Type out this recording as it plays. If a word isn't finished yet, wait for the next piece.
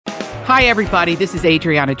Hi, everybody. This is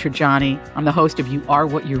Adriana Trajani. I'm the host of You Are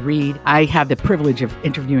What You Read. I have the privilege of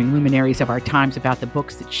interviewing luminaries of our times about the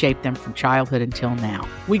books that shaped them from childhood until now.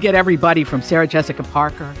 We get everybody from Sarah Jessica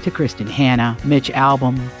Parker to Kristen Hanna, Mitch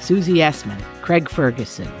Albom, Susie Essman, Craig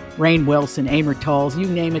Ferguson, Rainn Wilson, Amor Tolls, you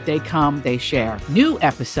name it, they come, they share. New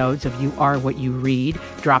episodes of You Are What You Read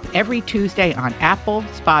drop every Tuesday on Apple,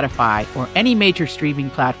 Spotify, or any major streaming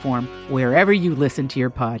platform wherever you listen to your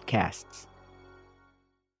podcasts.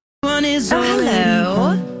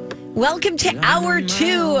 Hello. Welcome to Hour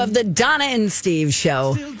 2 of the Donna and Steve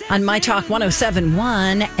Show on My Talk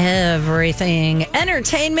 107.1. Everything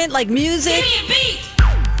entertainment like music.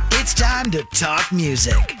 It's time to talk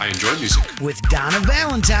music. I enjoy music. With Donna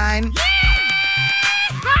Valentine.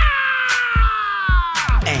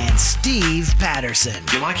 And Steve Patterson.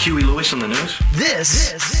 You like Huey Lewis on the news?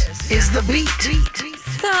 This is The Beat.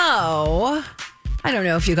 So, I don't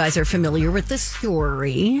know if you guys are familiar with this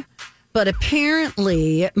story, but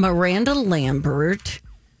apparently Miranda Lambert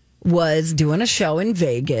was doing a show in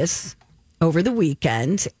Vegas over the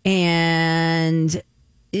weekend, and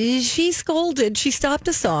she scolded. She stopped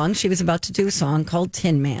a song. She was about to do a song called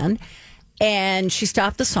Tin Man, and she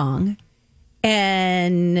stopped the song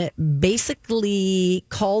and basically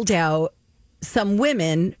called out some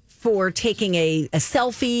women for taking a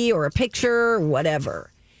selfie or a picture or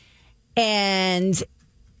whatever. And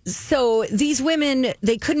so these women,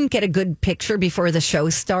 they couldn't get a good picture before the show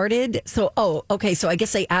started. So, so I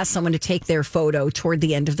guess they asked someone to take their photo toward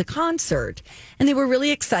the end of the concert. And they were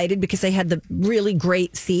really excited because they had the really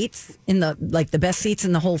great seats in the best seats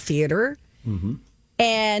in the whole theater. Mm-hmm.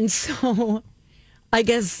 And so I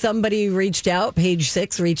guess somebody reached out, Page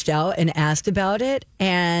Six reached out and asked about it.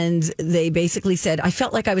 And they basically said, I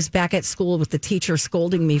felt like I was back at school with the teacher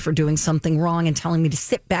scolding me for doing something wrong and telling me to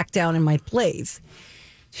sit back down in my place.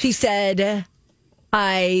 She said,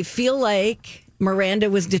 I feel like Miranda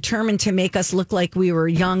was determined to make us look like we were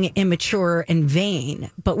young, immature, and vain.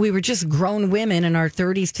 But we were just grown women in our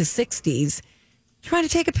 30s to 60s trying to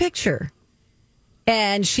take a picture.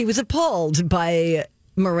 And she was appalled by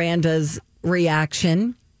Miranda's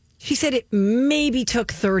reaction. She said it maybe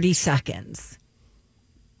took 30 seconds.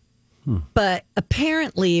 But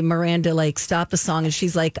apparently Miranda stopped the song and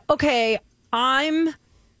she's like, okay, I'm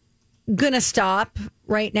going to stop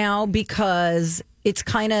right now because it's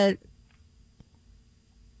kind of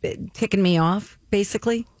ticking me off,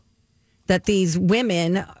 basically, that these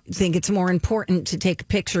women think it's more important to take a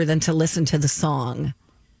picture than to listen to the song.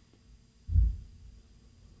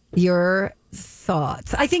 Your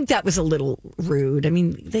thoughts? I think that was a little rude. I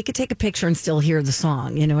mean, they could take a picture and still hear the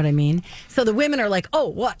song. You know what I mean? So the women are like, oh,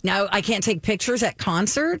 what? Now I can't take pictures at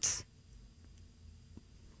concerts?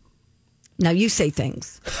 Now you say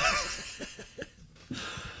things.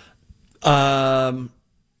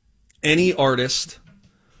 Any artist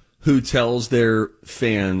who tells their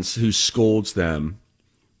fans, who scolds them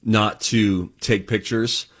not to take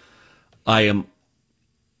pictures, I am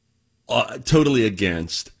totally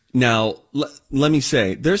against. Now, let me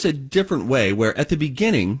say, there's a different way where at the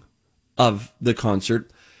beginning of the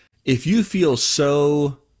concert, if you feel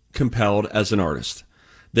so compelled as an artist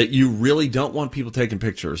that you really don't want people taking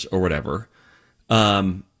pictures or whatever,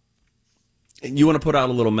 you want to put out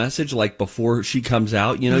a little message like before she comes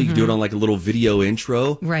out, you can do it on like a little video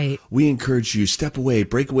intro. Right. We encourage you, step away,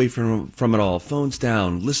 break away from it all, phones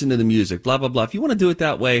down, listen to the music, blah, blah, blah. If you want to do it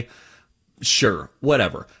that way, sure,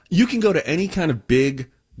 whatever. You can go to any kind of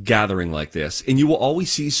big gathering like this, and you will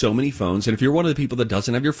always see so many phones. And if you're one of the people that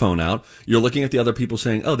doesn't have your phone out, you're looking at the other people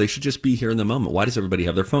saying, oh, they should just be here in the moment. Why does everybody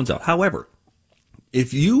have their phones out? However,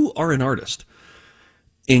 if you are an artist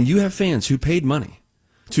and you have fans who paid money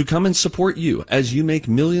to come and support you as you make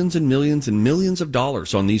millions and millions and millions of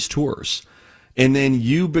dollars on these tours, and then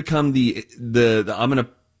you become the I'm going to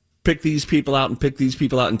pick these people out and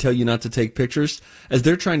tell you not to take pictures, as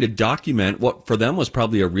they're trying to document what for them was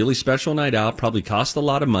probably a really special night out, probably cost a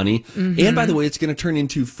lot of money. And by the way, it's going to turn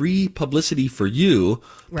into free publicity for you,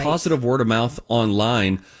 right. Positive word of mouth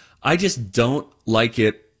online. I just don't like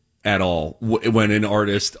it at all when an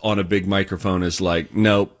artist on a big microphone is like,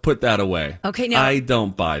 no, put that away. Okay, now I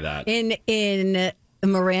don't buy that. In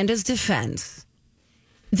Miranda's defense,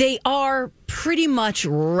 they are pretty much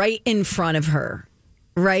right in front of her,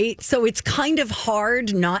 right? So it's kind of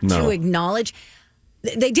hard not to acknowledge.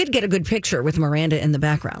 They did get a good picture with Miranda in the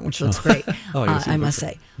background, which looks great, I must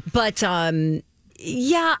say. But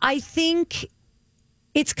yeah, I think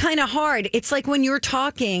it's kind of hard. It's like when you're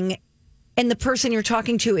talking and the person you're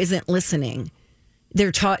talking to isn't listening.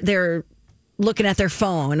 They're looking at their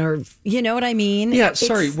phone, or you know what I mean? Yeah,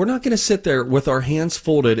 sorry, we're not going to sit there with our hands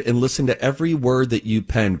folded and listen to every word that you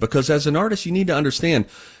penned, because as an artist, you need to understand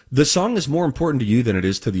the song is more important to you than it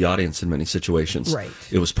is to the audience in many situations. Right.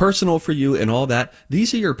 It was personal for you and all that.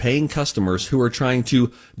 These are your paying customers who are trying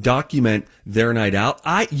to document their night out.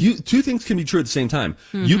 Two things can be true at the same time.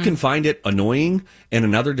 Mm-hmm. You can find it annoying and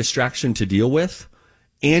another distraction to deal with,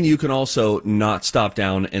 and you can also not stop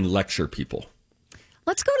down and lecture people.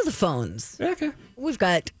 Let's go to the phones. Okay. We've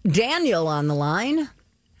got Daniel on the line.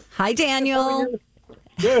 Hi, Daniel.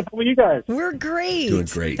 Good. How are you guys? We're great. Doing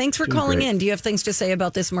great. Thanks for calling in. Do you have things to say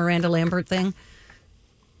about this Miranda Lambert thing?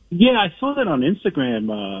 Yeah, I saw that on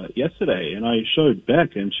Instagram yesterday, and I showed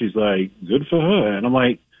Beck, and she's like, good for her. And I'm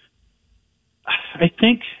like, I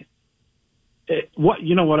think what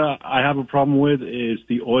I have a problem with is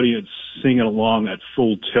the audience singing along at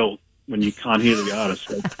full tilt when you can't hear the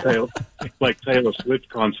artist, like Taylor Swift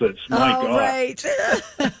concerts. My God. Right.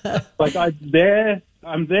 Like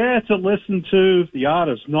I'm there to listen to the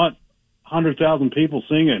artist, not 100,000 people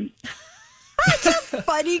singing. That's a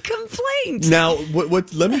funny complaint. Now,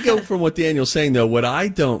 let me go from what Daniel's saying, though. What I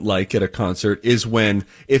don't like at a concert is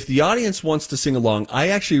if the audience wants to sing along, I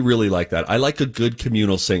actually really like that. I like a good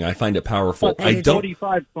communal sing. I find it powerful. I don't.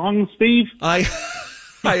 45 songs, Steve?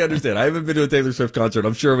 I understand. I haven't been to a Taylor Swift concert.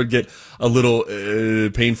 I'm sure it would get a little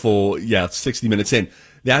painful, 60 minutes in.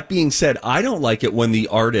 That being said, I don't like it when the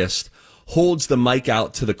artist holds the mic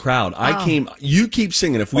out to the crowd. You keep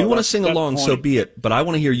singing. If we want to sing along, so be it. But I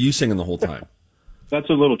want to hear you singing the whole time. That's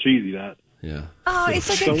a little cheesy, that. Yeah. Oh, it's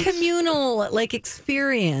like a communal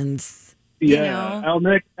experience. Yeah. You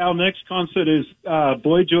know? Our next concert is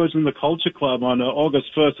Boy George and the Culture Club on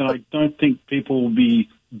August 1st, and I don't think people will be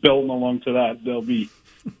belting along to that. They'll be,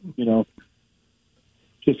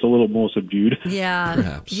 just a little more subdued. Yeah.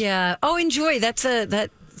 Perhaps. Yeah. Oh, enjoy. That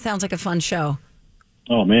sounds like a fun show.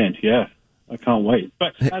 Oh, man, yeah. I can't wait.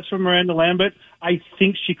 But as for Miranda Lambert, I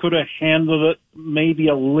think she could have handled it maybe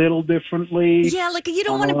a little differently. Yeah, like you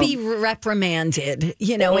don't want to be reprimanded,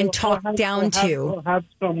 and talked down to. Or have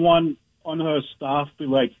someone on her staff be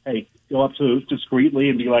like, hey, go up to discreetly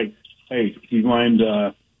and be like, hey, do you mind,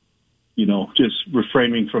 just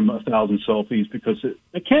refraining from 1,000 selfies, because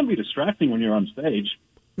it can be distracting when you're on stage.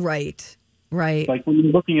 Right. Like when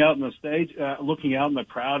you're looking out on the stage, looking out in the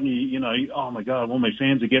crowd, and you oh my God, all my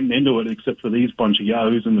fans are getting into it, except for these bunch of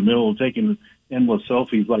yahoos in the middle taking endless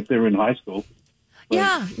selfies like they're in high school.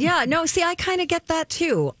 Yeah. No, see, I kind of get that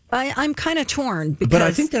too. I'm kind of torn. But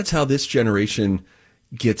I think that's how this generation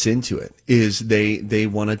gets into it, is they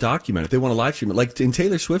want to document it. They want to live stream it. Like in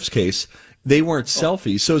Taylor Swift's case, they weren't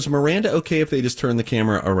selfies. So is Miranda okay if they just turn the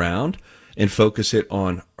camera around and focus it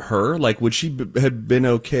on her? Like, would she have been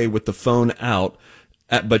okay with the phone out,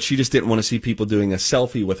 but she just didn't want to see people doing a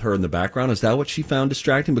selfie with her in the background? Is that what she found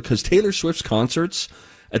distracting? Because Taylor Swift's concerts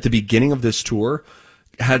at the beginning of this tour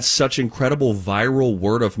had such incredible viral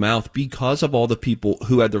word of mouth because of all the people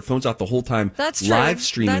who had their phones out the whole time. That's true. Live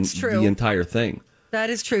streaming the entire thing. That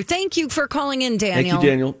is true. Thank you for calling in, Daniel. Thank you,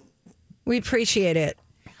 Daniel. We appreciate it.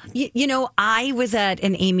 I was at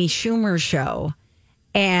an Amy Schumer show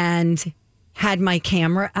and had my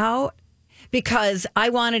camera out because I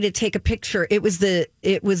wanted to take a picture. It was the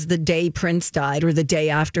day Prince died, or the day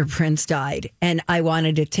after Prince died, and I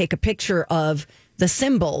wanted to take a picture of the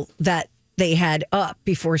symbol that they had up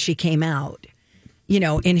before she came out,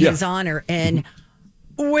 in his honor. And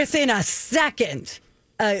within a second,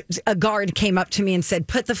 a guard came up to me and said,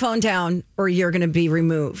 "Put the phone down, or you're going to be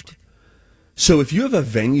removed." So if you have a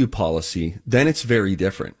venue policy, then it's very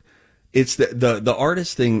different. It's the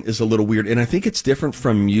artist thing is a little weird, and I think it's different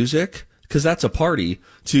from music, because that's a party,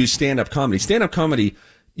 to stand-up comedy. Stand-up comedy,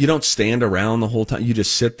 you don't stand around the whole time. You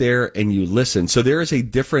just sit there and you listen. So there is a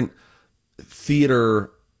different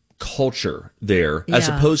theater culture there, as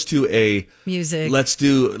opposed to a music. Let's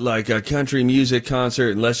do like a country music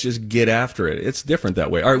concert and let's just get after it. It's different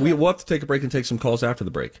that way. All right, we'll have to take a break and take some calls after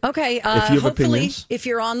the break. Okay. If you have hopefully, opinions, if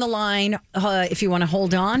you're on the line, if you want to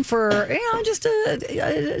hold on for just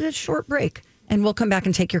a short break, and we'll come back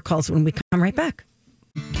and take your calls when we come right back.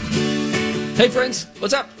 Hey friends,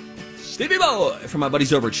 what's up? Stevie Bo from my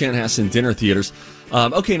buddies over at Chanhassen Dinner Theaters.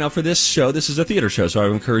 Okay, now for this show, this is a theater show, so I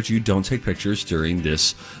would encourage you, don't take pictures during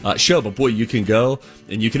this show. But boy, you can go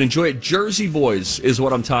and you can enjoy it. Jersey Boys is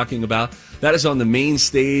what I'm talking about. That is on the main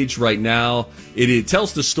stage right now. It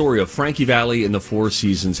tells the story of Frankie Valli and the Four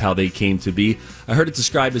Seasons, how they came to be. I heard it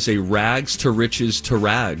described as a rags to riches to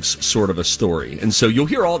rags sort of a story. And so you'll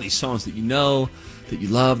hear all these songs that you know, that you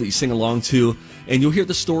love, that you sing along to, and you'll hear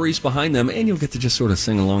the stories behind them, and you'll get to just sort of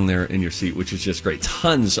sing along there in your seat, which is just great.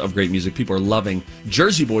 Tons of great music. People are loving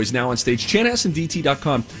Jersey Boys now on stage.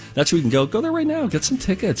 ChanHassandDT.com. That's where you can go. Go there right now. Get some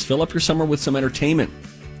tickets. Fill up your summer with some entertainment.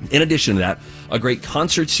 In addition to that, a great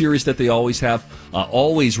concert series that they always have,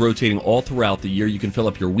 always rotating all throughout the year. You can fill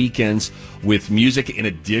up your weekends with music. In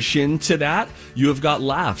addition to that, you have got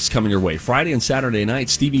laughs coming your way. Friday and Saturday night,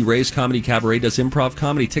 Stevie Ray's Comedy Cabaret does improv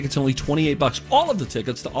comedy. Tickets only $28. All of the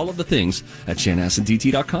tickets to all of the things at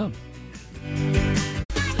ChanHassandDT.com.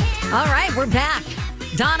 All right, we're back.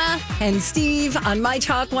 Donna and Steve on My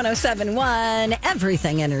Talk 107.1,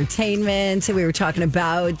 Everything Entertainment. We were talking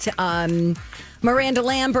about Miranda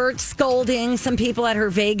Lambert scolding some people at her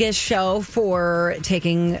Vegas show for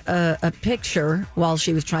taking a picture while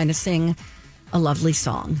she was trying to sing a lovely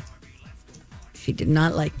song. She did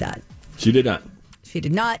not like that. She did not. She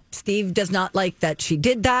did not. Steve does not like that she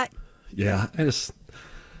did that. Yeah,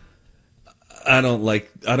 I don't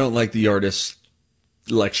like the artist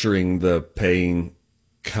lecturing the paying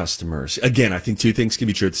customers. Again, I think two things can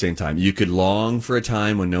be true at the same time. You could long for a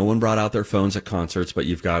time when no one brought out their phones at concerts, but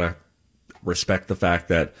you've got to respect the fact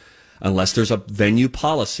that unless there's a venue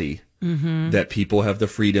policy, that people have the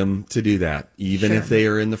freedom to do that, even if they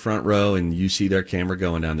are in the front row and you see their camera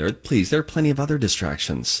going down there. Please, there are plenty of other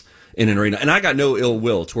distractions in an arena. And I got no ill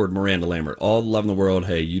will toward Miranda Lambert. All the love in the world.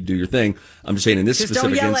 Hey, you do your thing. I'm just saying in this Just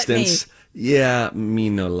specific don't yell at instance, me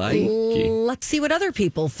no like. Let's see what other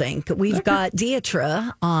people think. We've got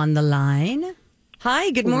Deidre on the line. Hi,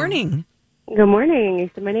 good morning. Good morning. You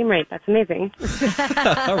said my name right. That's amazing.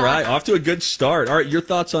 All right. Off to a good start. All right. Your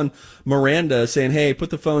thoughts on Miranda saying, hey, put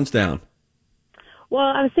the phones down? Well,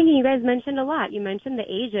 I was thinking you guys mentioned a lot. You mentioned the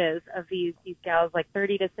ages of these gals, like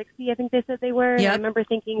 30 to 60, I think they said they were. Yep. And I remember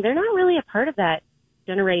thinking they're not really a part of that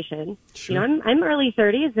generation. Sure. You know, I'm early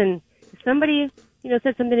 30s, and if somebody,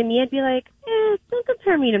 said something to me, I'd be like, don't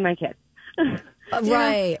compare me to my kids.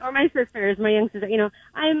 Right. Or my sisters, my young sister.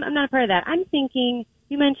 I'm not a part of that. I'm thinking,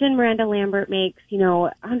 you mentioned Miranda Lambert makes,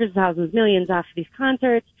 hundreds of thousands, millions off of these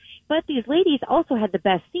concerts, but these ladies also had the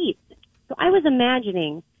best seats. So I was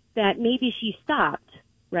imagining that maybe she stopped,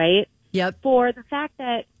 right? Yep. For the fact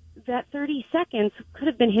that 30 seconds could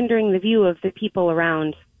have been hindering the view of the people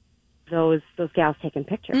around those gals taking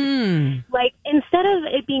pictures. Like, instead of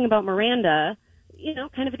it being about Miranda,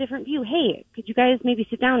 kind of a different view. Hey, could you guys maybe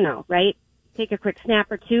sit down now, right? Take a quick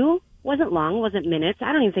snap or two. Wasn't long, wasn't minutes.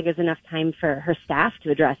 I don't even think it was enough time for her staff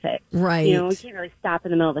to address it. Right. We can't really stop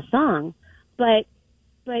in the middle of a song. But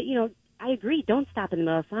I agree. Don't stop in the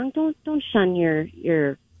middle of a song. Don't shun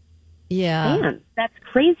your fans. That's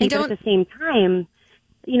crazy. But at the same time,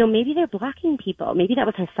 maybe they're blocking people. Maybe that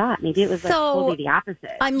was her thought. Maybe it was like totally the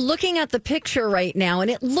opposite. I'm looking at the picture right now, and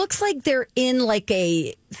it looks like they're in like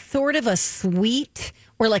a sort of a suite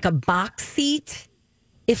or like a box seat,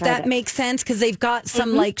 if that makes sense, because they've got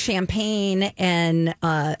some like champagne and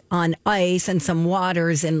on ice and some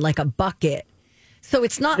waters in like a bucket. So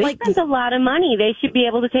it's not they spent a lot of money. They should be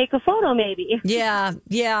able to take a photo, maybe. Yeah.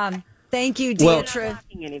 Thank you, Deidre. Well, not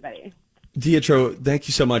blocking anybody. Deidre, thank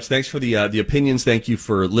you so much. Thanks for the opinions. Thank you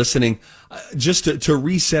for listening. Just to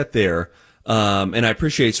reset there, and I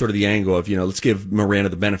appreciate sort of the angle of, let's give Miranda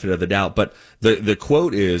the benefit of the doubt. But the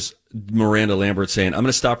quote is Miranda Lambert saying, I'm going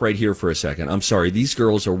to stop right here for a second. I'm sorry. These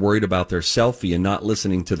girls are worried about their selfie and not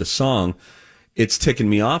listening to the song. It's ticking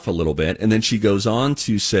me off a little bit. And then she goes on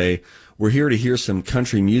to say, we're here to hear some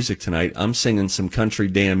country music tonight. I'm singing some country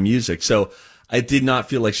damn music. So I did not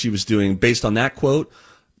feel like she was doing, based on that quote,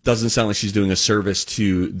 doesn't sound like she's doing a service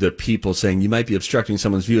to the people, saying you might be obstructing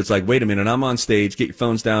someone's view. It's like, wait a minute, I'm on stage. Get your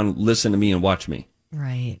phones down, listen to me, and watch me.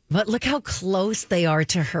 Right. But look how close they are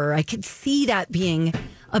to her. I could see that being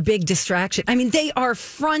a big distraction. I mean, they are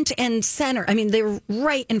front and center. I mean, they're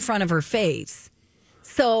right in front of her face.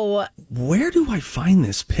 So where do I find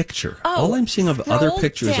this picture? All I'm seeing of other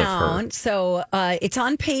pictures down, of her. So it's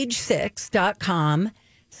on page6.com.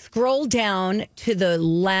 Scroll down to the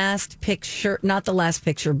last picture, not the last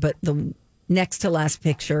picture, but the next to last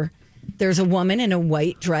picture. There's a woman in a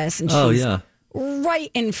white dress, and she's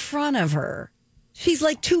right in front of her. She's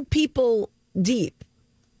like two people deep,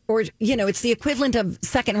 or, it's the equivalent of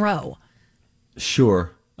second row.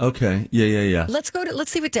 Sure. Okay. Yeah. Let's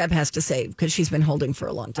see what Deb has to say, because she's been holding for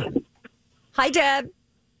a long time. Hi, Deb.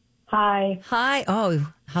 Hi.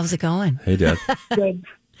 Oh, how's it going? Hey, Deb. Good.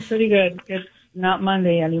 Pretty good. It's not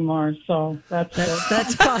Monday anymore, so that's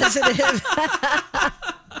positive.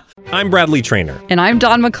 I'm Bradley Trainer. And I'm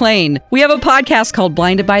Don McClain. We have a podcast called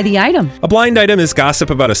Blinded by the Item. A blind item is gossip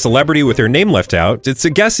about a celebrity with their name left out. It's a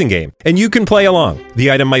guessing game, and you can play along.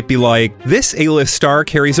 The item might be like, this A-list star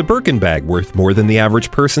carries a Birkin bag worth more than the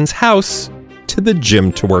average person's house to the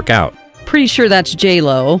gym to work out. Pretty sure that's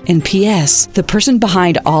J-Lo. And P.S. the person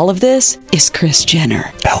behind all of this is Kris Jenner,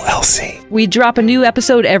 LLC. We drop a new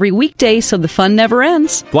episode every weekday so the fun never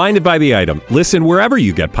ends. Blinded by the Item. Listen wherever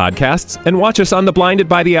you get podcasts and watch us on the Blinded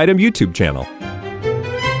by the Item YouTube channel.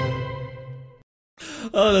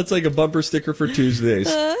 Oh, that's like a bumper sticker for Tuesdays.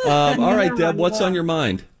 All right, Deb, what's on your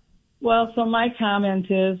mind? Well, so my comment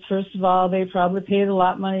is, first of all, they probably paid a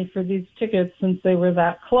lot of money for these tickets since they were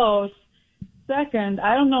that close. Second,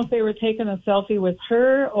 I don't know if they were taking a selfie with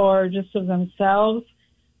her or just of themselves,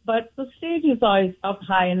 but the stage is always up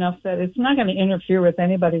high enough that it's not going to interfere with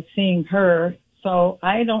anybody seeing her. So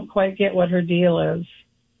I don't quite get what her deal is.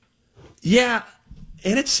 Yeah.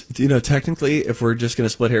 And it's, technically, if we're just going to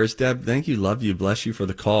split hairs, Deb, thank you, love you, bless you for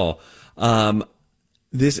the call.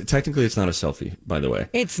 Technically, it's not a selfie, by the way.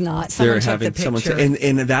 It's not. Someone took the picture.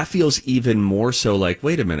 And that feels even more so like,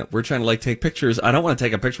 wait a minute, we're trying to take pictures. I don't want to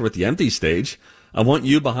take a picture with the empty stage. I want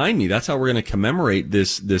you behind me. That's how we're going to commemorate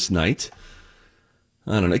this night.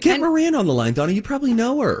 I don't know. Get Miranda on the line, Donna. You probably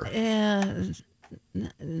know her. Yeah,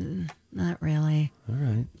 not really. All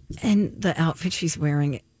right. And the outfit she's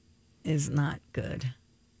wearing is not good.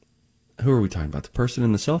 Who are we talking about? The person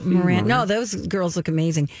in the selfie? Miranda. No, those girls look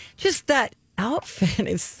amazing. Just that outfit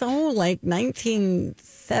is so like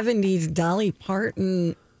 1970s Dolly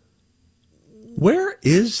Parton. Where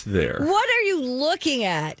is there? What are you looking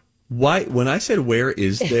at? Why? When I said where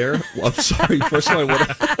is there? I'm sorry. First of all,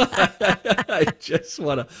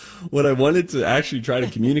 what I wanted to actually try to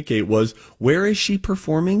communicate was, where is she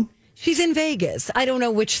performing? She's in Vegas. I don't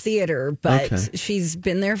know which theater, but she's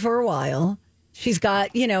been there for a while. She's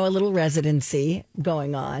got, a little residency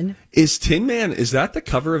going on. Is Tin Man, is that the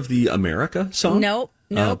cover of the America song? Nope.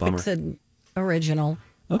 Oh, bummer. It's an original.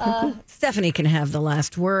 Okay, cool. Stephanie can have the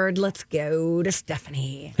last word. Let's go to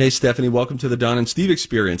Stephanie. Hey, Stephanie, welcome to the Don and Steve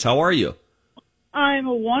Experience. How are you? I'm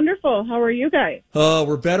wonderful. How are you guys? Oh,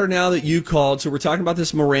 we're better now that you called. So we're talking about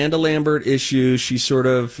this Miranda Lambert issue. She sort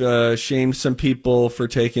of shamed some people for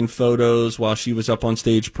taking photos while she was up on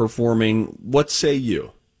stage performing. What say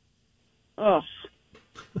you? Oh,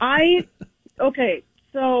 okay,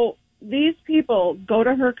 so these people go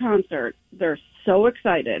to her concert. They're so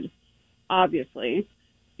excited, obviously.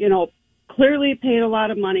 Clearly paid a lot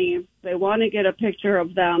of money. They want to get a picture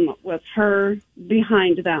of them with her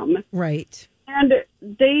behind them. Right. And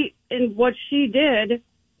what she did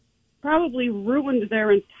probably ruined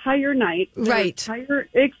their entire night, their entire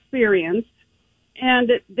experience. And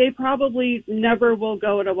they probably never will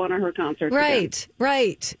go to one of her concerts again.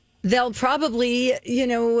 Right. They'll probably,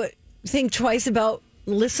 think twice about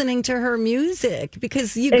listening to her music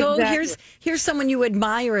because you go, here's someone you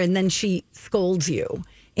admire, and then she scolds you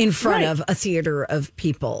in front of a theater of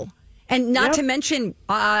people. And not to mention,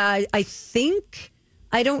 I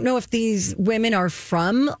don't know if these women are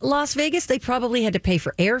from Las Vegas. They probably had to pay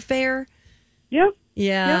for airfare. Yep.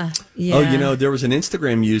 Yeah. Oh, there was an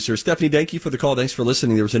Instagram user. Stephanie, thank you for the call. Thanks for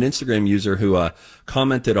listening. There was an Instagram user who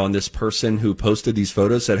commented on this person who posted these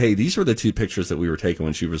photos, said, hey, these were the two pictures that we were taking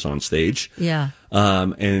when she was on stage. Yeah.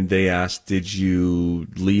 And they asked, did you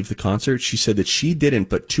leave the concert? She said that she didn't,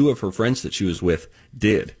 but two of her friends that she was with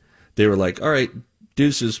did. They were like, all right,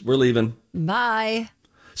 deuces, we're leaving. Bye.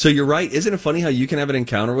 So you're right. Isn't it funny how you can have an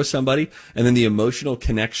encounter with somebody and then the emotional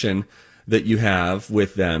connection that you have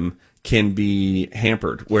with them can be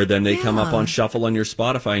hampered, where then they come up on shuffle on your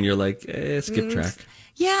Spotify and you're like, skip track.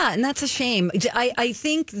 Yeah, and that's a shame. I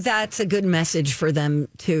think that's a good message for them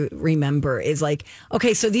to remember is like,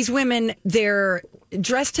 okay, so these women, they're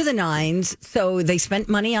dressed to the nines, so they spent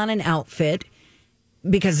money on an outfit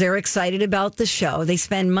because they're excited about the show. They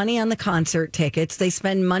spend money on the concert tickets. They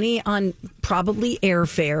spend money on probably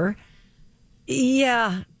airfare.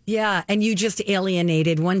 Yeah. And you just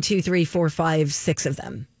alienated 1, 2, 3, 4, 5, 6 of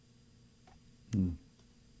them.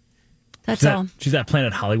 That's all. She's at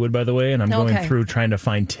Planet Hollywood, by the way, and I'm going through trying to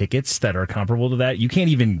find tickets that are comparable to that. You can't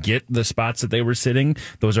even get the spots that they were sitting.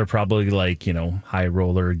 Those are probably like, high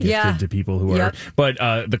roller gifted to people who are. But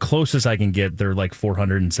the closest I can get, they're like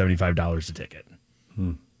 $475 a ticket.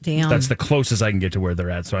 Damn. That's the closest I can get to where they're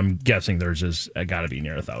at. So I'm guessing theirs is got to be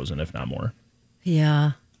near 1,000, if not more.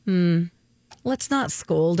 Yeah. Let's not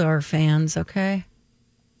scold our fans, okay?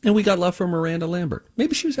 And we got love from Miranda Lambert.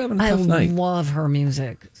 Maybe she was having a tough night. I love her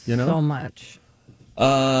music so much.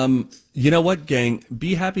 You know what, gang?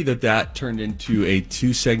 Be happy that turned into a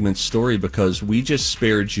 2-segment story, because we just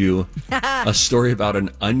spared you a story about an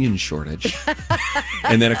onion shortage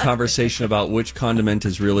and then a conversation about which condiment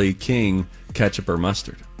is really king, ketchup or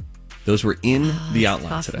mustard. Those were in the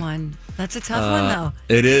outline today. One. That's a tough one, though.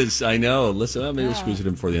 It is. I know. Listen, maybe we'll squeeze it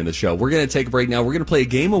in before the end of the show. We're going to take a break now. We're going to play a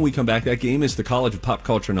game when we come back. That game is the College of Pop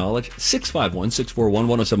Culture Knowledge.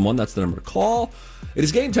 651-641-1071. That's the number to call. It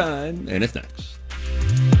is game time, and it's next.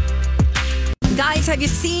 Guys, have you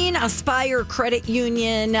seen Aspire Credit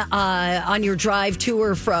Union on your drive to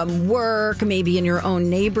or from work, maybe in your own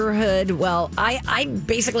neighborhood? Well, I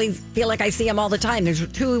basically feel like I see them all the time. There's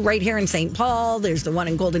 2 right here in St. Paul. There's the one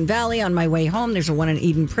in Golden Valley on my way home. There's the one in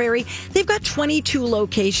Eden Prairie. They've got 22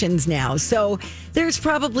 locations now. So there's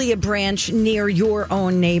probably a branch near your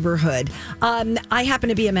own neighborhood. I happen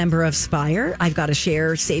to be a member of Spire. I've got a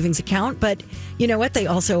share savings account, but you know what? They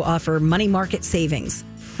also offer money market savings,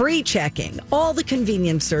 free checking, all the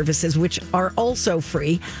convenience services, which are also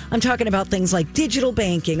free. I'm talking about things like digital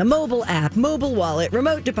banking, a mobile app, mobile wallet,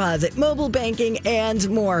 remote deposit, mobile banking, and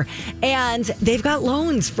more. And they've got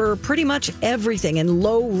loans for pretty much everything and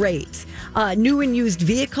low rates. New and used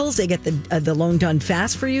vehicles, they get the loan done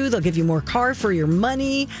fast for you. They'll give you more car for your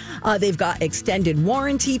money. They've got extended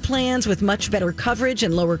warranty plans with much better coverage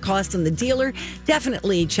and lower cost than the dealer.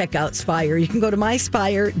 Definitely check out Spire. You can go to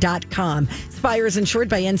myspire.com. Spire is insured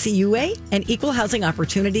by NCUA, an equal housing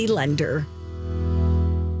opportunity lender.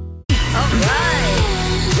 All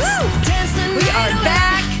right. Woo! We are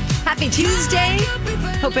back. Happy Tuesday.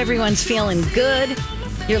 Hope everyone's feeling good.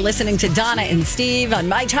 You're listening to Donna and Steve on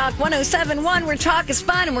My Talk 107.1, where talk is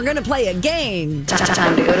fun, and we're going to play a game.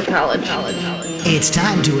 Time to go to college. It's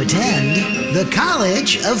time to attend the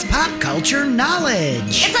College of Pop Culture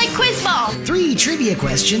Knowledge. It's like quiz ball. 3 trivia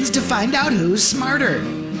questions to find out who's smarter.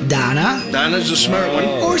 Donna? Donna's a smart one.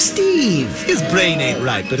 Or Steve? His brain ain't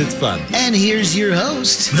right, but it's fun. And here's your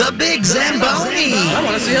host, the Big Zamboni. I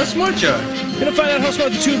want to see how smart you are. Gonna find out how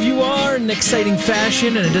smart the 2 of you are in exciting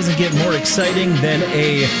fashion, and it doesn't get more exciting than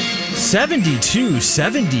a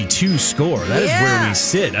 72-72 score. That is where we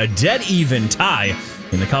sit. A dead even tie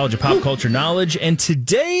in the College of Pop Culture Knowledge. And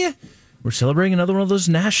today, we're celebrating another one of those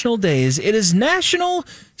national days. It is National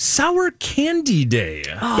Sour Candy Day.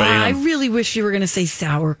 Oh, I really wish you were going to say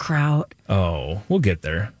sauerkraut. Oh, we'll get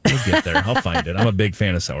there. I'll find it. I'm a big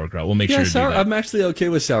fan of sauerkraut. We'll make sure to do that. I'm actually okay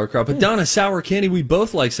with sauerkraut. But Donna, sour candy, we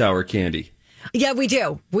both like sour candy. Yeah, we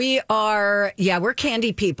do. We're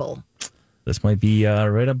candy people. This might be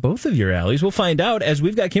right up both of your alleys. We'll find out as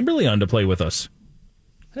we've got Kimberly on to play with us.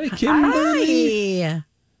 Hey, Kimberly. Hi.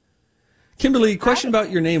 Kimberly, question about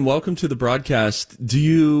your name. Welcome to the broadcast. Do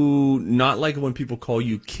you not like it when people call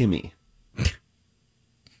you Kimmy?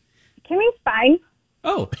 Kimmy's fine.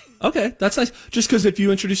 Oh, okay. That's nice. Just because if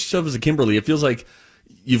you introduce yourself as a Kimberly, it feels like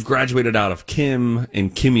you've graduated out of Kim,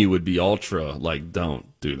 and Kimmy would be ultra. Like,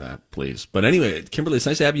 don't do that, please. But anyway, Kimberly, it's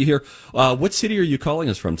nice to have you here. What city are you calling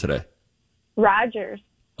us from today? Rogers.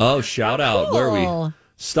 Oh, shout out. Cool. Where are we?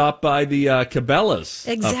 Stop by the Cabela's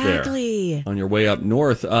exactly up there on your way up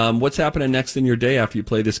north. What's happening next in your day after you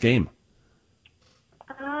play this game?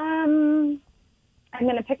 I'm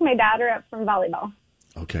going to pick my daughter up from volleyball.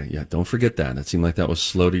 Okay, yeah, don't forget that. It seemed like that was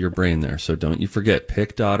slow to your brain there, so don't you forget.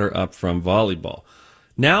 Pick daughter up from volleyball.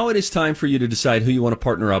 Now it is time for you to decide who you want to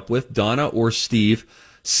partner up with, Donna or Steve.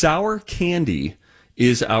 Sour candy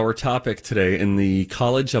is our topic today in the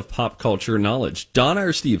College of Pop Culture Knowledge. Donna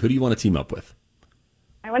or Steve, who do you want to team up with?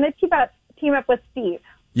 I want to team up with Steve.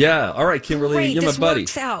 Yeah, all right, Kimberly, Great, you're my buddy.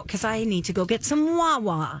 This works out because I need to go get some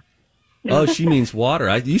Wawa. Oh, she means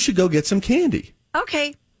water. You should go get some candy.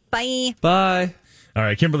 Okay, bye. Bye. All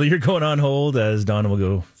right, Kimberly, you're going on hold as Donna will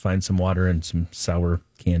go find some water and some sour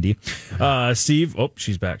candy. Steve,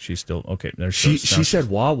 she's back. She's still okay. There she said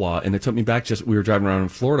Wawa, and it took me back. We were driving around in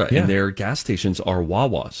Florida, and their gas stations are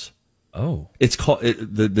Wawas. Oh, it's called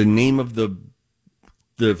the name of the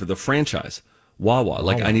franchise, Wawa.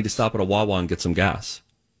 Like, I need to stop at a Wawa and get some gas.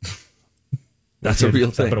 That's a real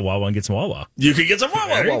thing. Stop at a Wawa and get some Wawa. You can get some Wawa.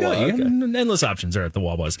 There you go. Okay. Endless options are at the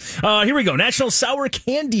Wawas. Here we go. National Sour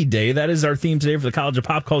Candy Day. That is our theme today for the College of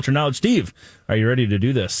Pop Culture Knowledge. Steve, are you ready to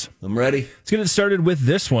do this? I'm ready. Let's get it started with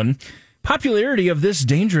this one. Popularity of this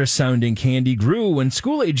dangerous-sounding candy grew when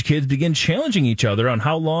school-age kids began challenging each other on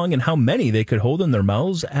how long and how many they could hold in their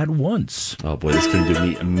mouths at once. Oh, boy, this came to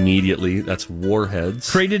me immediately. That's Warheads.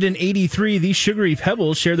 Created in 1983, these sugary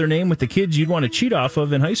pebbles share their name with the kids you'd want to cheat off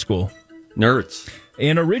of in high school. Nerds.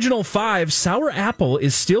 An original 5, sour apple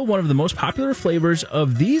is still one of the most popular flavors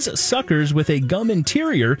of these suckers with a gum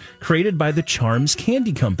interior created by the Charms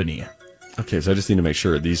Candy Company. Okay, so I just need to make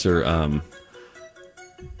sure. These are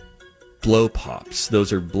blow pops.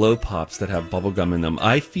 Those are blow pops that have bubble gum in them.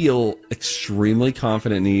 I feel extremely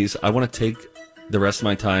confident in these. I want to take the rest of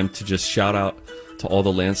my time to just shout out to all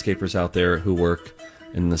the landscapers out there who work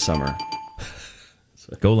in the summer.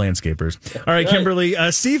 Go landscapers. All right, Kimberly,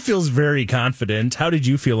 Steve feels very confident. How did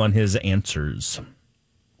you feel on his answers?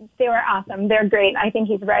 They were awesome. They're great. I think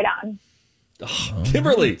he's right on. Oh,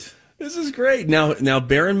 Kimberly, this is great. Now,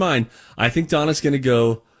 bear in mind, I think Donna's going to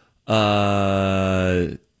go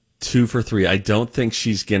 2 for 3. I don't think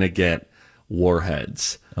she's going to get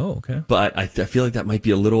Warheads. Oh, okay. But I feel like that might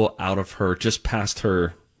be a little out of her, just past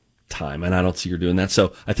her time, and I don't see her doing that.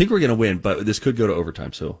 So I think we're going to win, but this could go to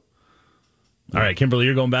overtime. So, all right, Kimberly,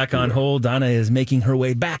 you're going back on hold. Donna is making her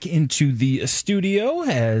way back into the studio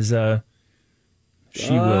as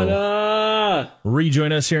she will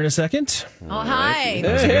rejoin us here in a second. Oh, hi.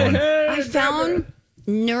 How's it going? I found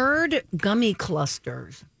nerd gummy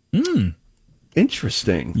clusters.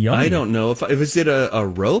 Interesting. Yummy. I don't know if is it a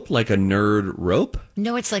rope, like a nerd rope?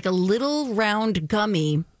 No, it's like a little round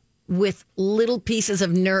gummy with little pieces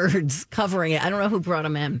of nerds covering it. I don't know who brought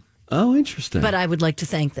them in. Oh, interesting. But I would like to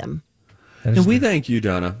thank them. And we thank you,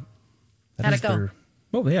 Donna. How'd it go?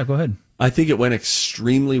 Oh, yeah, go ahead. I think it went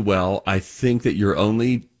extremely well. I think that your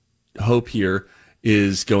only hope here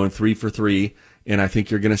is going 3 for 3, and I think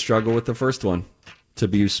you're going to struggle with the first one, to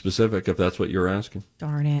be specific, if that's what you're asking.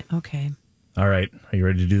 Darn it. Okay. All right. Are you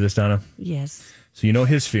ready to do this, Donna? Yes. So you know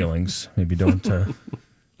his feelings. Maybe don't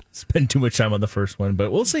spend too much time on the first one,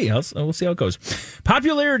 but we'll see. We'll see how it goes.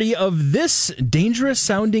 Popularity of this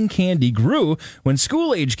dangerous-sounding candy grew when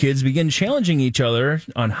school-age kids began challenging each other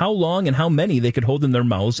on how long and how many they could hold in their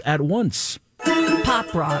mouths at once.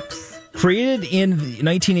 Pop Rocks. Created in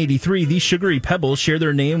 1983, these sugary pebbles share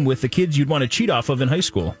their name with the kids you'd want to cheat off of in high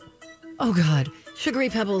school. Oh, God. Sugary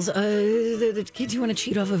Pebbles. The kids you want to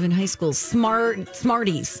cheat off of in high school.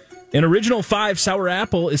 Smarties. An original 5 sour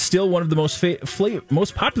apple is still one of the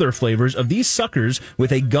most popular flavors of these suckers,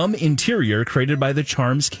 with a gum interior created by the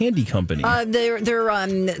Charms Candy Company.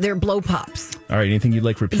 They're blow pops. All right, anything you'd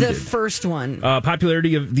like repeated? The first one.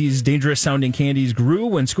 Popularity of these dangerous-sounding candies grew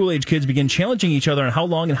when school-age kids began challenging each other on how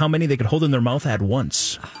long and how many they could hold in their mouth at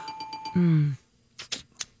once. Don't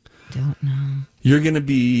know. You're going to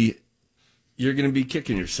be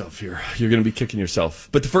kicking yourself here. You're going to be kicking yourself.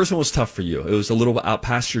 But the first one was tough for you. It was a little out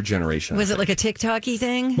past your generation. Was it like a TikTok-y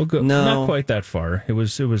thing? We'll go, no, not quite that far. It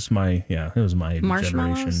was my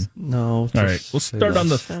generation. No. All right, we'll start on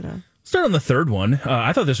the third one.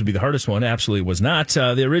 I thought this would be the hardest one. Absolutely was not.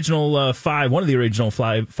 The original one of the original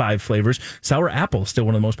 5 flavors, sour apple, still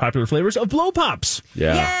one of the most popular flavors of Blow Pops.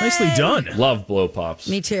 Yeah. Yay! Nicely done. Love Blow Pops.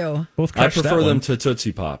 Me too. Both I prefer them to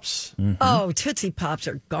Tootsie Pops. Mm-hmm. Oh, Tootsie Pops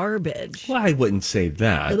are garbage. Well, I wouldn't say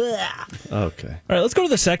that. Blech. Okay. All right, let's go to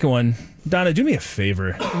the second one. Donna, do me a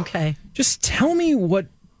favor. Okay. Just tell me what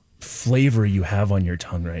flavor you have on your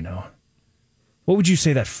tongue right now. What would you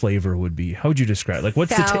say that flavor would be? How would you describe? Like,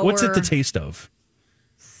 what's it the taste of?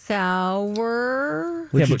 Sour.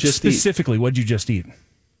 Yeah, but specifically, what'd you just eat?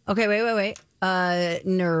 Okay, wait.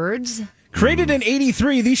 Nerds. Created in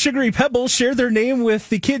 83, these sugary pebbles share their name with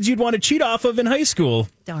the kids you'd want to cheat off of in high school.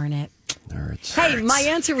 Darn it. Nerds. Hey, my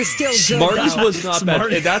answer was still good. Smarties though. was not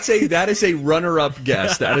bad. That is a runner-up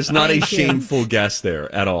guess. That is not a Thank you. shameful guess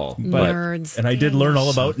there at all. Nerds. And I did learn all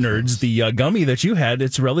about nerds. The gummy that you had,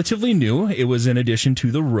 it's relatively new. It was in addition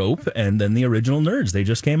to the rope and then the original nerds. They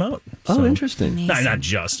just came out. Oh, interesting. Not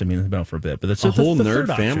just. I mean, they've been out for a bit, but that's a whole the nerd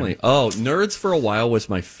third family. option. Oh, nerds for a while was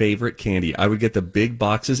my favorite candy. I would get the big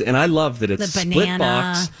boxes, and I love that it's The split banana.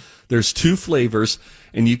 box. There's 2 flavors,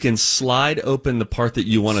 and you can slide open the part that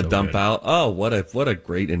you want to dump out. Oh, what a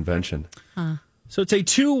great invention. So it's a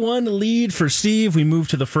 2-1 lead for Steve. We move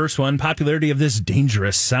to the first one. Popularity of this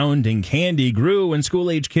dangerous-sounding candy grew when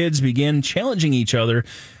school-age kids began challenging each other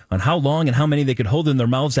on how long and how many they could hold in their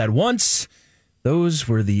mouths at once. Those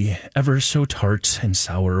were the ever-so-tart and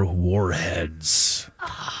sour Warheads.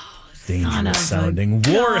 Dangerous-sounding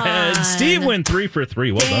Warheads. Steve went 3 for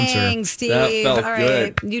 3. Well done, sir. Thanks, Steve. That felt All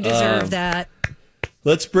right, good. you deserve that.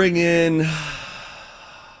 Let's bring in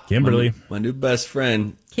Kimberly. my new best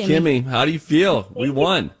friend, Kimmy. Kimmy. How do you feel? We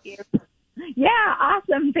won. Yeah,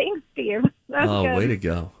 awesome. Thanks, Steve. That's good. Way to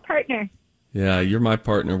go. Partner. Yeah, you're my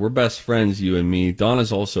partner. We're best friends, you and me.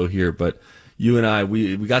 Donna's also here, but you and I,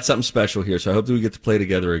 we got something special here, so I hope that we get to play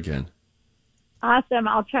together again. Awesome.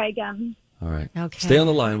 I'll try again. All right. Okay. Stay on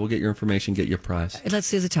the line. We'll get your information, get your prize. Let's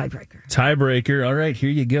do the tiebreaker. Tiebreaker. All right, here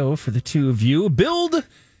you go for the two of you. Build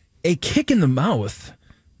a kick in the mouth.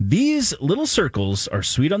 These little circles are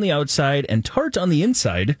sweet on the outside and tart on the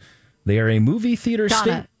inside. They are a movie theater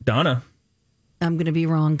Donna. Donna. I'm going to be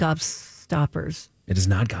wrong. Gobstoppers. It is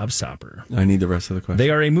not Gobstopper. I need the rest of the question. They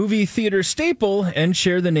are a movie theater staple and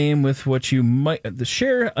share a name with what you might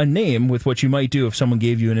do if someone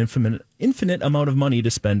gave you an infinite amount of money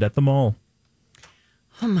to spend at the mall.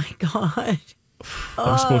 Oh my God.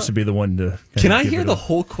 I'm supposed to be the one to. Can I hear the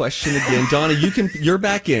whole question again, Donna? You're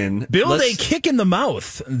back in. Build a kick in the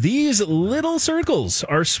mouth. These little circles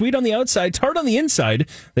are sweet on the outside, tart on the inside.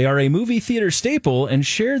 They are a movie theater staple and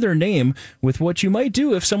share their name with what you might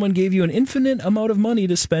do if someone gave you an infinite amount of money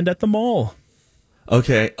to spend at the mall.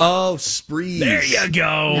 Okay. Oh, Sprees. There you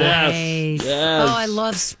go. Nice. Yes. Oh, I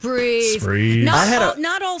love Sprees. Sprees.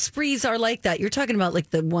 Not all Sprees are like that. You're talking about like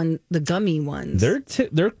the gummy ones. They're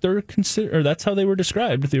considered, or that's how they were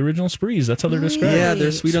described. The original Sprees. That's how they're described. Yeah,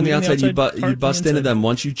 they're sweet on the outside. You bust into them.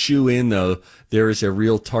 Once you chew in, though, there is a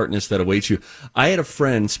real tartness that awaits you. I had a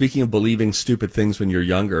friend. Speaking of believing stupid things when you're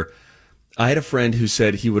younger, I had a friend who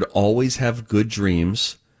said he would always have good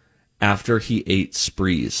dreams after he ate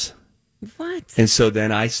Sprees. What? And so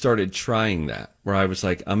then I started trying that, where I was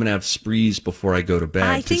like, I'm going to have Sprees before I go to bed.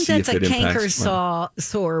 I think that's a canker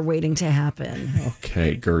sore waiting to happen.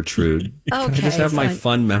 Okay, Gertrude. Okay, Can I just have my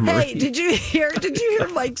fun memory? Hey, did you hear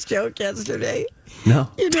Mike's joke yesterday? No.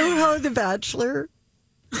 You know how The Bachelor,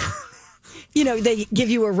 they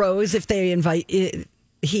give you a rose if they invite.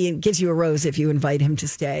 He gives you a rose if you invite him to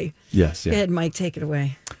stay. Yes. Yeah. Go ahead, Mike, take it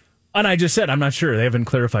away. And I just said, I'm not sure. They haven't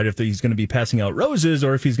clarified if he's going to be passing out roses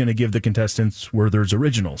or if he's going to give the contestants Werther's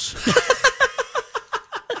Originals.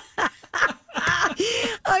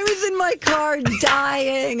 I was in my car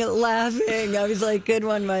dying, laughing. I was like, good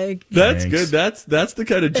one, Mike. That's good. That's the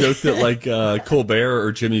kind of joke that like Colbert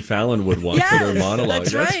or Jimmy Fallon would want for their monologue.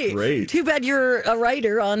 That's right. Great. Too bad you're a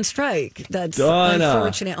writer on strike. That's Donna.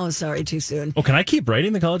 unfortunate. Oh, sorry, too soon. Oh, can I keep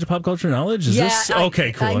writing the College of Pop Culture Knowledge?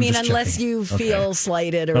 Okay, cool. I mean, unless you feel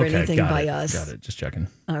slighted or anything by us. Got it. Just checking.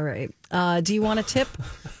 All right. Do you want a tip?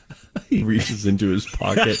 He reaches into his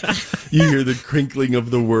pocket. You hear the crinkling of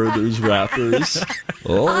the Werther's wrappers.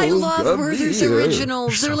 Oh, I love Werther's here.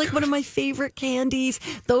 Originals. They're like one of my favorite candies.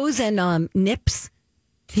 Those and Nips.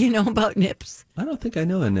 Do you know about Nips? I don't think I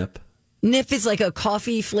know a Nip. Nip is like a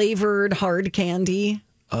coffee flavored hard candy,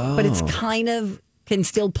 but it's kind of can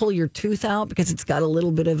still pull your tooth out because it's got a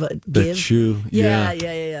little bit of a give. The chew. Yeah.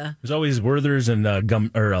 There's always Werther's and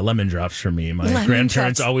lemon drops for me. My Lemon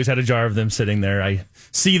grandparents drops. always had a jar of them sitting there. I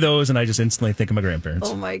see those and I just instantly think of my grandparents.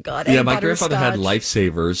 Oh my God. Yeah, And my grandfather had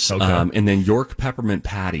Lifesavers, and then York peppermint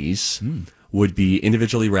patties would be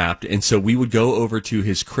individually wrapped, and so we would go over to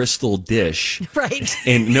his crystal dish, right?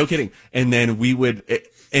 And no kidding, and then we would.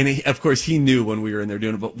 Of course, he knew when we were in there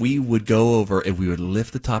doing it, but we would go over and we would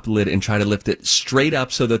lift the top lid and try to lift it straight up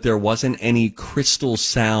so that there wasn't any crystal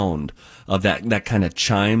sound of that kind of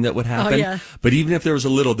chime that would happen. Oh, yeah. But even if there was a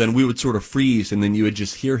little, then we would sort of freeze, and then you would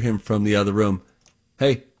just hear him from the other room.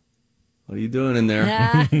 Hey, what are you doing in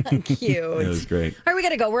there? Cute. It was great. All right, we got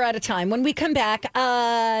to go. We're out of time. When we come back,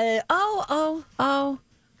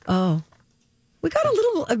 we got a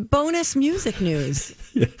little bonus music news.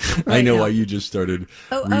 I know why you just started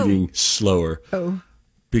reading slower. Oh.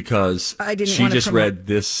 Because she just read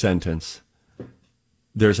this sentence.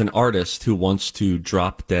 There's an artist who wants to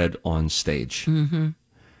drop dead on stage. Mm-hmm.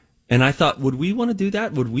 And I thought, would we want to do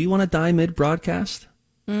that? Would we want to die mid-broadcast?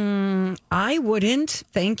 I wouldn't.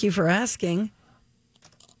 Thank you for asking.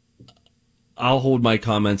 I'll hold my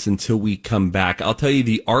comments until we come back. I'll tell you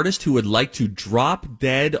the artist who would like to drop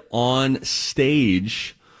dead on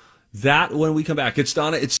stage. That when we come back. It's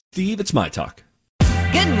Donna, it's Steve, it's My Talk.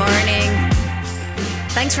 Good morning.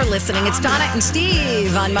 Thanks for listening. It's Donna and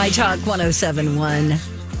Steve on My Talk 107.1.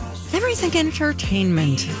 Everything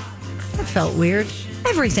entertainment. That felt weird.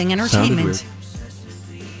 Everything entertainment.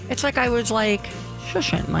 It's like I was like,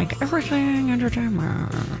 shushing, like everything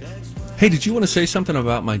entertainment. Hey, did you want to say something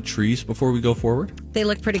about my trees before we go forward? They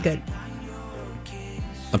look pretty good.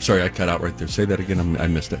 I'm sorry, I cut out right there. Say that again. I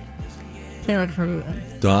missed it. They look pretty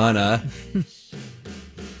good. Donna.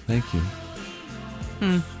 Thank you.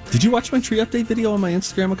 Did you watch my tree update video on my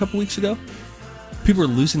Instagram a couple weeks ago? People are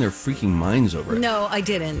losing their freaking minds over it. No, I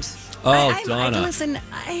didn't. Oh, Donna. Listen,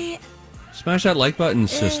 smash that like button,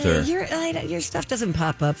 sister. Your stuff doesn't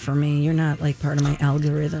pop up for me. You're not like part of my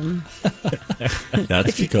algorithm.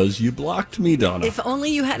 That's because you blocked me, Donna. If only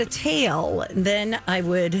you had a tail, then I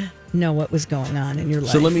would know what was going on in your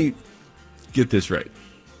life. So let me get this right.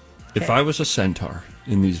 If I was a centaur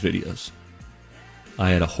in these videos, I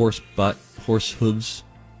had a horse butt, horse hooves,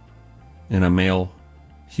 and a male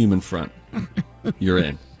human front. You're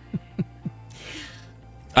in.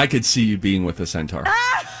 I could see you being with a centaur.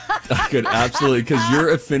 I could absolutely, because your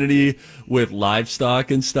affinity with livestock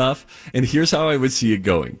and stuff. And here's how I would see it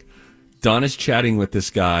going. Donna's chatting with this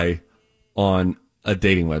guy on a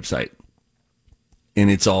dating website, and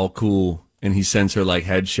it's all cool, and he sends her like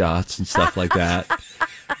headshots and stuff like that.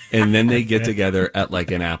 And then they get together at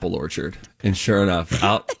like an apple orchard, and sure enough,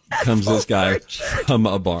 out comes this guy from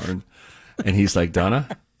a barn, and he's like, Donna,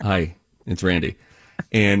 hi, it's Randy.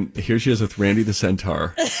 And here she is with Randy the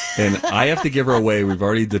Centaur. And I have to give her away. We've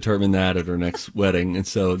already determined that at her next wedding. And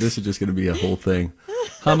so this is just going to be a whole thing.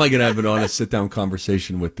 How am I going to have an honest sit-down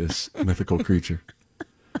conversation with this mythical creature?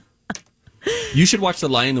 You should watch The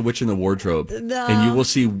Lion, the Witch, and the Wardrobe. No. And you will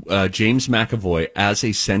see James McAvoy as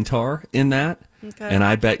a centaur in that. Okay. And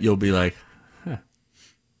I bet you'll be like,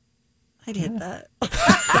 I'd hit that.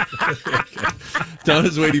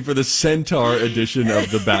 Donna's waiting for the centaur edition of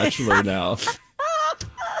The Bachelor now.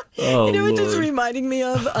 Oh, you know what this is Lord. reminding me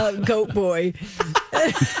of? Goat Boy.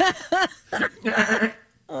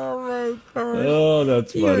 Oh, my God. Oh,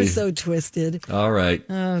 that's funny. You're so twisted. All right.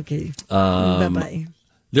 Okay. Bye-bye.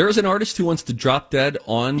 There is an artist who wants to drop dead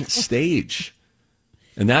on stage.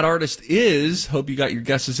 And that artist is, hope you got your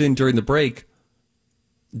guesses in during the break,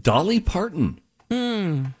 Dolly Parton.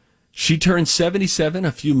 She turned 77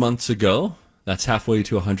 a few months ago. That's halfway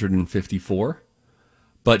to 154.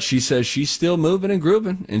 But she says she's still moving and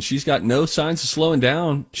grooving, and she's got no signs of slowing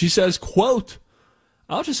down. She says, quote,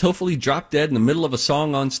 I'll just hopefully drop dead in the middle of a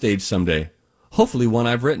song on stage someday. Hopefully one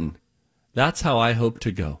I've written. That's how I hope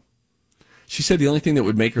to go. She said the only thing that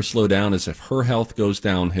would make her slow down is if her health goes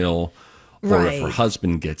downhill or if her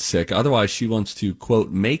husband gets sick. Otherwise, she wants to,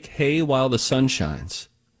 quote, make hay while the sun shines.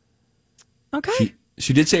 Okay.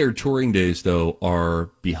 She did say her touring days, though,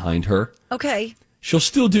 are behind her. Okay. She'll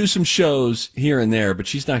still do some shows here and there, but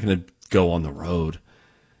she's not going to go on the road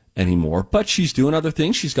anymore. But she's doing other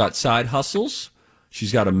things. She's got side hustles.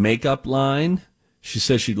 She's got a makeup line. She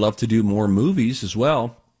says she'd love to do more movies as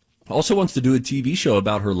well. Also wants to do a TV show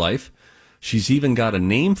about her life. She's even got a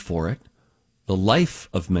name for it, The Life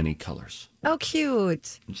of Many Colors. Oh,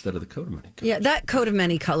 cute. Instead of The Coat of Many Colors. Yeah, that Coat of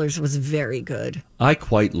Many Colors was very good. I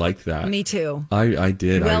quite like that. Me too. I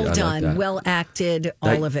did. Well I done. liked that. Well acted.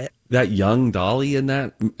 All of it. That young Dolly in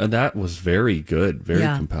that was very good. Very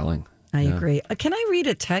compelling. I agree. Can I read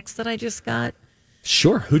a text that I just got?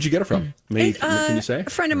 Sure. Who'd you get it from? Can you say? A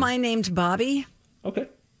friend of mine named Bobby. Okay.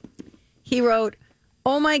 He wrote,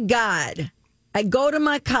 oh my God, I go to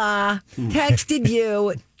my car, texted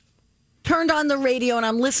you, turned on the radio, and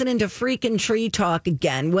I'm listening to freaking Tree Talk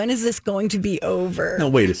again. When is this going to be over? Now,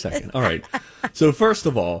 wait a second. All right. So first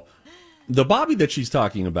of all, the Bobby that she's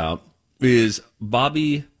talking about is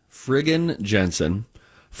Bobby friggin' Jensen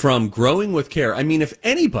from Growing with Care. I mean, if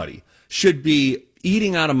anybody should be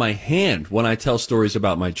eating out of my hand when I tell stories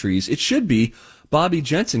about my trees, it should be Bobby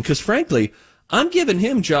Jensen, because frankly, I'm giving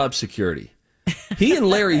him job security. He and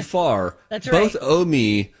Larry Farr both owe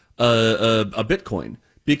me a Bitcoin,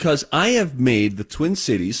 because I have made the Twin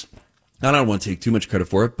Cities, I don't want to take too much credit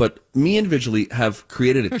for it, but me individually have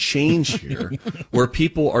created a change here where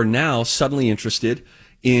people are now suddenly interested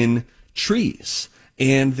in trees.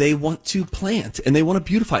 And they want to plant, and they want to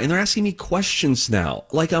beautify, and they're asking me questions now,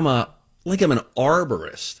 like I'm an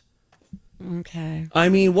arborist. Okay. I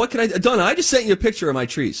mean, what can I? Donna, I just sent you a picture of my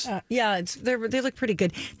trees. Yeah, they look pretty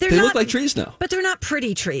good. They look like trees now, but they're not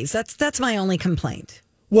pretty trees. That's my only complaint.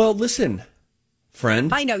 Well, listen,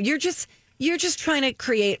 friend. I know you're just trying to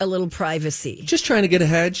create a little privacy. Just trying to get a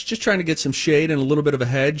hedge. Just trying to get some shade and a little bit of a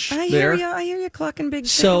hedge. I hear you clocking big.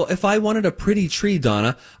 So if I wanted a pretty tree,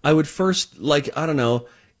 Donna, I would first,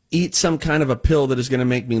 eat some kind of a pill that is going to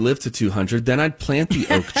make me live to 200. Then I'd plant the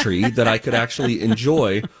oak tree that I could actually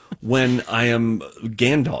enjoy when I am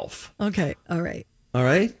Gandalf. Okay. All right. All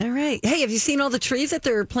right. All right. Hey, have you seen all the trees that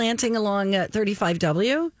they're planting along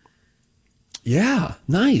 35W? Yeah.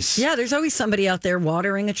 Nice. Yeah. There's always somebody out there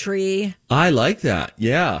watering a tree. I like that.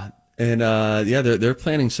 Yeah. And they're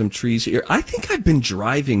planting some trees here. I think I've been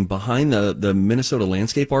driving behind the Minnesota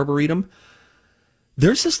Landscape Arboretum.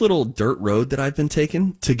 There's this little dirt road that I've been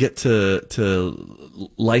taking to get to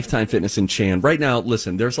Lifetime Fitness in Chan. Right now,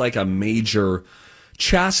 listen, there's like a major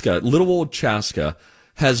Little Old Chaska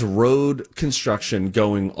has road construction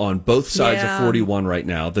going on both sides of 41 right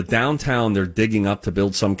now. The downtown, they're digging up to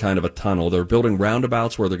build some kind of a tunnel. They're building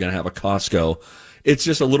roundabouts where they're going to have a Costco. It's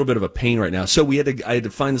just a little bit of a pain right now. So I had to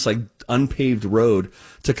find this like unpaved road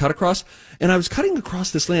to cut across. And I was cutting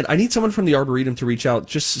across this land. I need someone from the Arboretum to reach out.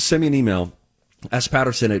 Just send me an email.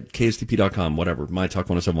 spatterson@kstp.com, whatever,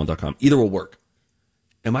 mytalk1071.com. Either will work.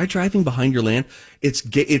 Am I driving behind your land?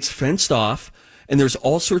 It's fenced off. And there's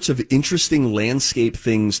all sorts of interesting landscape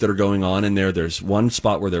things that are going on in there. There's one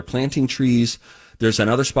spot where they're planting trees. There's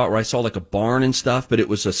another spot where I saw like a barn and stuff, but it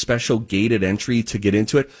was a special gated entry to get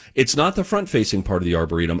into it. It's not the front-facing part of the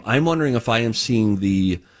Arboretum. I'm wondering if I am seeing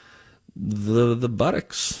the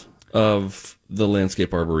buttocks of the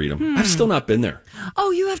Landscape Arboretum. I've still not been there.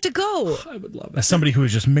 Oh, you have to go. I would love it. As somebody who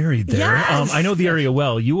was just married there, Yes. I know the area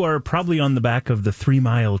well. You are probably on the back of the 3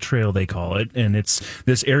 Mile Trail, they call it, and it's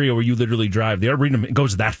this area where you literally drive. The Arboretum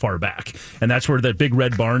goes that far back, and that's where that big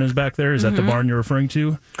red barn is back there. Is that the barn you're referring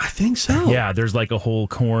to? I think so. Yeah, there's like a whole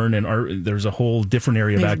corn and there's a whole different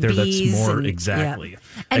area There's back there that's bees more and- exactly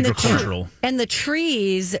And agricultural. and the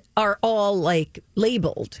trees are all like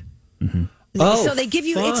labeled. Oh, So they give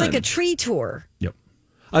you, it's like fun. a tree tour. Yep.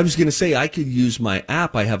 I was going to say I could use my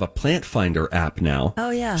app. I have a Plant Finder app now. Oh,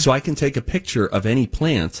 yeah. So I can take a picture of any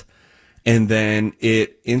plant and then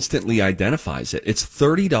it instantly identifies it. It's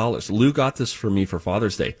 $30. Lou got this for me for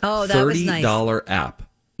Father's Day. Oh, that was nice. $30 app.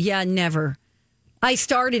 Yeah, never. I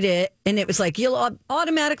started it and it was like, you'll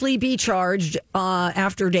automatically be charged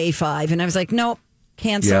after day 5. And I was like, nope,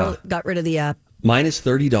 cancel, Yeah. got rid of the app. Mine is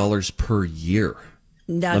 $30 per year.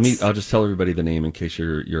 That's, I'll just tell everybody the name in case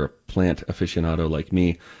you're a plant aficionado like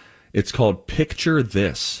me. It's called Picture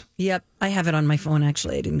This. Yep, I have it on my phone,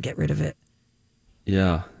 actually. I didn't get rid of it.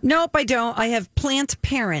 Yeah. Nope, I don't. I have Plant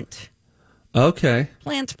Parent. Okay.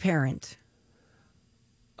 Plant Parent.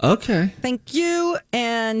 Okay. Thank you,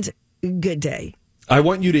 and good day. I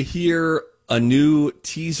want you to hear a new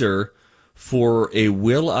teaser for a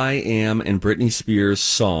Will.i.am and Britney Spears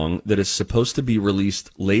song that is supposed to be released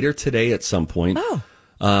later today at some point. Oh.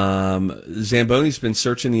 Zamboni's been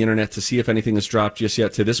searching the internet to see if anything has dropped just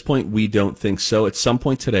yet. To this point, we don't think so. At some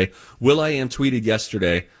point today, Will.i.am tweeted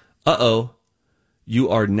yesterday, you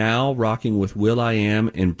are now rocking with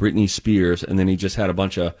Will.i.am and Britney Spears. And then he just had a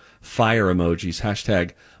bunch of fire emojis,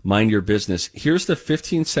 hashtag mind your business. Here's the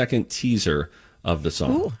 15-second teaser of the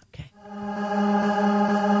song. Ooh, okay.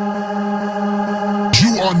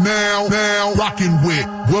 You are now rocking with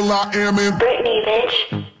Will.i.am and Britney,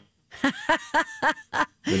 bitch. What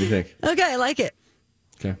do you think? Okay, I like it.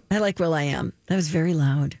 Okay. I like Will.i.am. That was very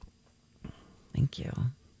loud. Thank you.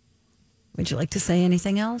 Would you like to say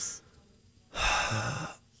anything else?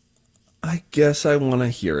 I guess I want to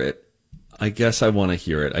hear it. I just want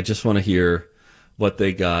to hear what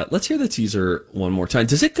they got. Let's hear the teaser one more time.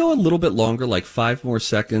 Does it go a little bit longer, like 5 more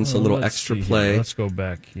seconds, a little Let's extra see play? here. Let's go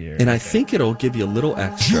back here. And I think it'll give you a little You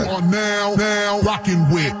extra. are now rocking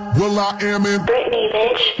with Will.i.am and Britney,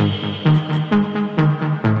 bitch.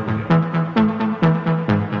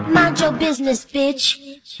 Mind your business,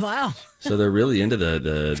 bitch. Wow. So they're really into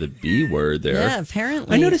the B word there. Yeah,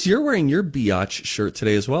 apparently. I noticed you're wearing your biatch shirt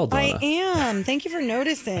today as well, Donna. I am. Thank you for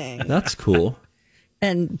noticing. That's cool.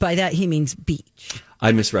 And by that, he means beach.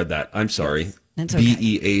 I misread that. I'm sorry. That's okay.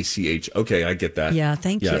 BEACH. Okay, I get that. Yeah,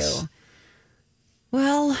 thank Yes. you.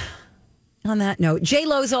 Well, on that note,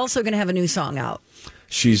 J-Lo's also going to have a new song out.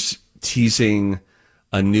 She's teasing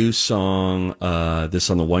a new song, this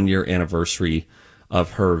on the 1-year anniversary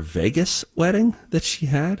of her Vegas wedding that she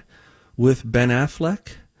had with Ben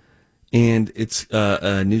Affleck. And it's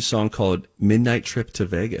a new song called Midnight Trip to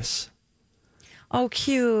Vegas. Oh,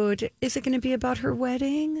 cute. Is it going to be about her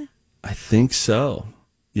wedding? I think so.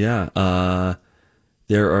 Yeah.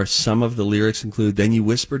 There are some of the lyrics include, then you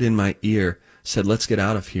whispered in my ear, said, let's get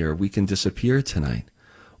out of here. We can disappear tonight.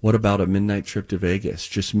 What about a midnight trip to Vegas?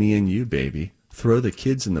 Just me and you, baby. Throw the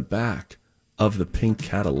kids in the back of the pink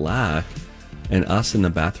Cadillac and us in the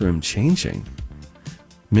bathroom changing.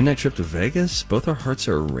 Midnight trip to Vegas? Both our hearts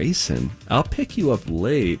are racing. I'll pick you up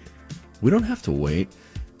late. We don't have to wait.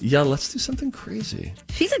 Yeah, let's do something crazy.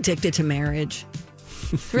 She's addicted to marriage.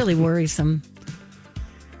 It's really worrisome.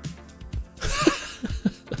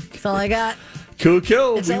 That's all I got. Cool.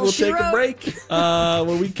 It's We all will she take a wrote. break.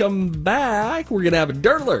 When we come back, we're going to have a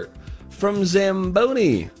dirt alert from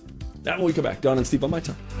Zamboni. Now when we come back, Dawn and Steve on My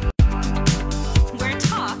Time. Where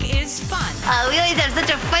talk is fun. We always have such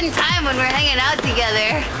a fun time when we're hanging out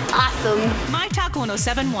together. Awesome. My Talk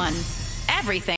 1071. Everything.